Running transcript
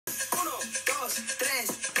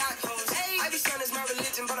tres, got hoes. I be son is my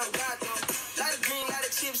religion, but I'm God though. Lot of green, lot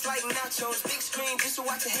of chips like nachos. Big screen just to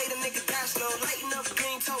watch a hater nigga die slow. Lighting up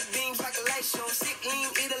green tote beams like a light show. Sick lean,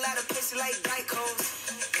 eat a lot of pussy like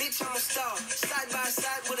Dykos. Bitch, I'm a star. Side by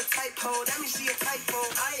side with a typo. That means she a typo.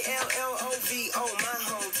 ILLOVO, my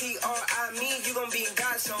home. TRI me, you gon' be in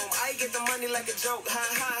God's home. I get the money like a joke. Ha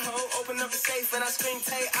ha ho. Open up a safe and I scream,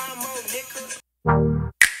 Tay, I'm on, nigga.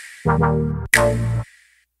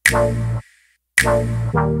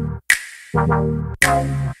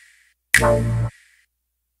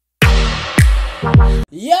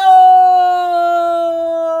 Yo!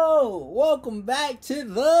 Welcome back to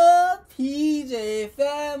the PJ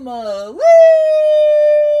family.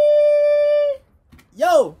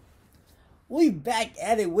 Yo! We back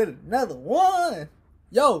at it with another one.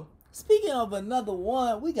 Yo, speaking of another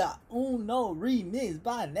one, we got Uno remix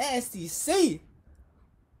by Nasty C.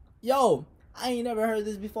 Yo, I ain't never heard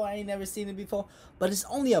this before. I ain't never seen it before. But it's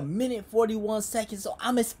only a minute 41 seconds. So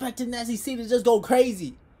I'm expecting Nasty C to just go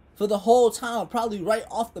crazy for the whole time. Probably right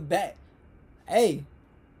off the bat. Hey,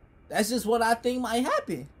 that's just what I think might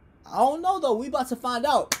happen. I don't know though. We about to find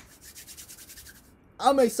out.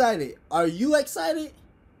 I'm excited. Are you excited?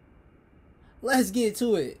 Let's get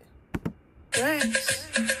to it.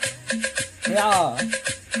 Yeah.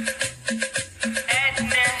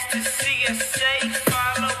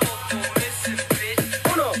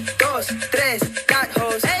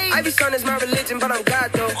 I be son is my religion, but I'm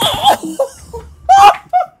God though.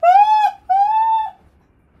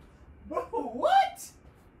 Bro, what?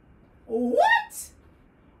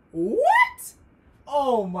 What?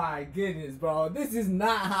 Oh my goodness, bro. This is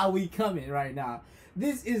not how we coming right now.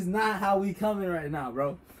 This is not how we coming right now,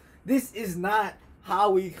 bro. This is not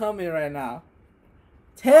how we coming right now.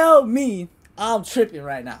 Tell me I'm tripping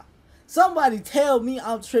right now. Somebody tell me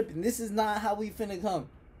I'm tripping. This is not how we finna come.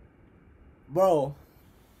 Bro,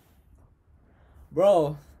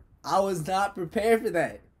 I was not prepared for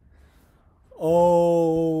that.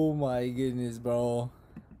 Oh my goodness, bro.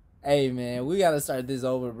 Hey man, we gotta start this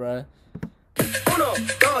over, bro. Uno,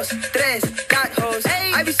 dos, tres, got hoes.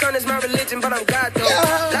 I be son is my religion, but I'm God though.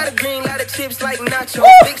 Lot of green, lot of chips like nachos.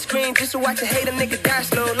 Big screen just to watch a hater nigga die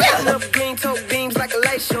slow. Lighting up green tote beams like a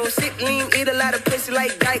light show. Sick lean, eat a lot of pussy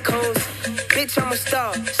like Dykos. Bitch, I'm a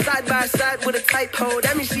star. Side by side with a typo.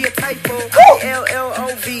 That means she a typo.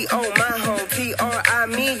 ILLOVO, my home. TRI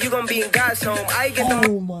me, you gon' be in God's home. I get the.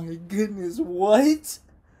 Oh my goodness, what?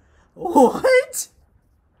 What?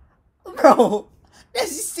 Bro, let's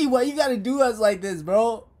just see why you gotta do us like this,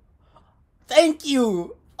 bro. Thank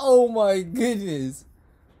you. Oh my goodness.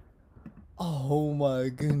 Oh my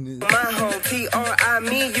goodness. My home, TRI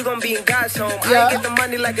me, you gon' be in God's home. Yeah. I get the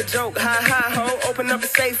money like a joke. Ha ha ho. Open up a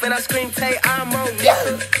safe and I scream, Tay, I'm on,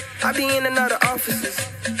 nigga. I be in and out of offices.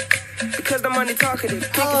 Because the money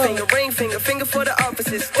talkative. Pinky finger, ring finger, finger for the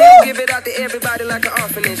offices. Still give it out to everybody like an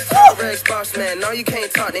orphanage. Rex boss man, no you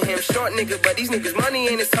can't talk to him. Short nigga, but these niggas money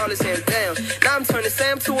ain't as tall as him. Damn. Now I'm turning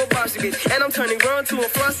Sam to a bossy bitch. And I'm turning Ron to a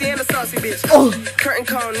flossy and a saucy bitch. Curtain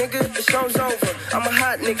call, nigga, the show's over. I'm a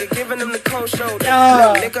hot nigga, giving them the cold shoulder.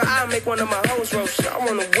 No, nigga, I'll make one of my hoes roast. I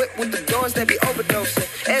wanna whip with the doors that be overdosing.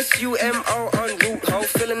 SUMO on root, ho.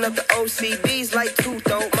 Filling up the OCBs like tooth,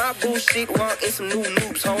 though. My bullshit walk in some new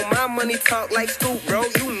loops, ho. My money talk like Scoop, bro.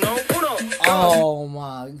 You know. Oh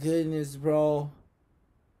my goodness, bro.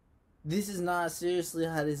 This is not seriously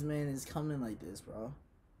how this man is coming like this, bro.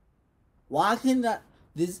 Why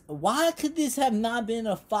could this have not been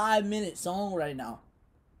a 5-minute song right now?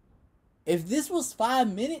 If this was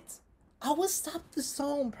 5 minutes, I would stop the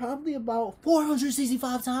song probably about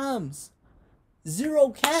 465 times. Zero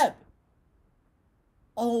cap.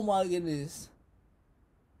 Oh my goodness.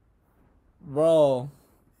 Bro.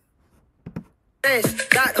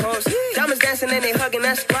 Got hoes, diamonds dancing and they hugging,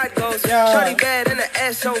 that squad goes. Shorty bad and the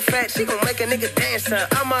ass so fat, she gon' make a nigga dance.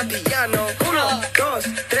 I'm on piano. Uno, dos,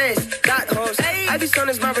 tres, got hoes. I be son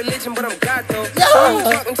is my religion, but I'm God though. So you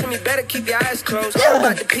talking to me, better keep your eyes closed. All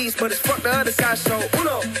about the peace, but it's fuck the other side. So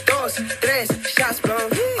uno, dos, tres, shots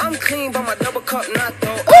blown. I'm clean, but my double cup not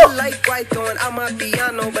though. I like white throwing, I'm on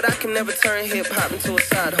piano, but I can never turn hip hop into a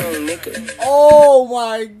side home nigga. Oh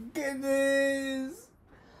my goodness.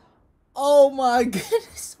 Oh my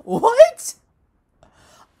goodness. What?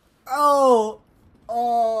 Oh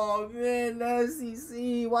man, Nasty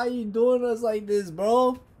C, why you doing us like this,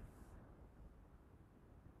 bro?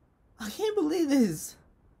 I can't believe this.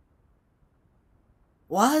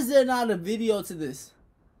 Why is there not a video to this?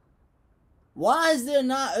 Why is there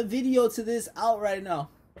not a video to this out right now?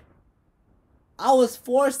 I was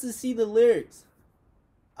forced to see the lyrics.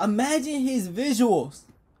 Imagine his visuals.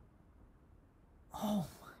 Oh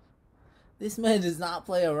my. This man does not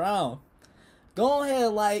play around. Go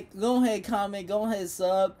ahead, like, go ahead, comment, go ahead,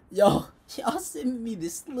 sub. Yo, y'all sending me the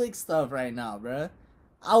slick stuff right now, bruh.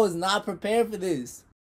 I was not prepared for this.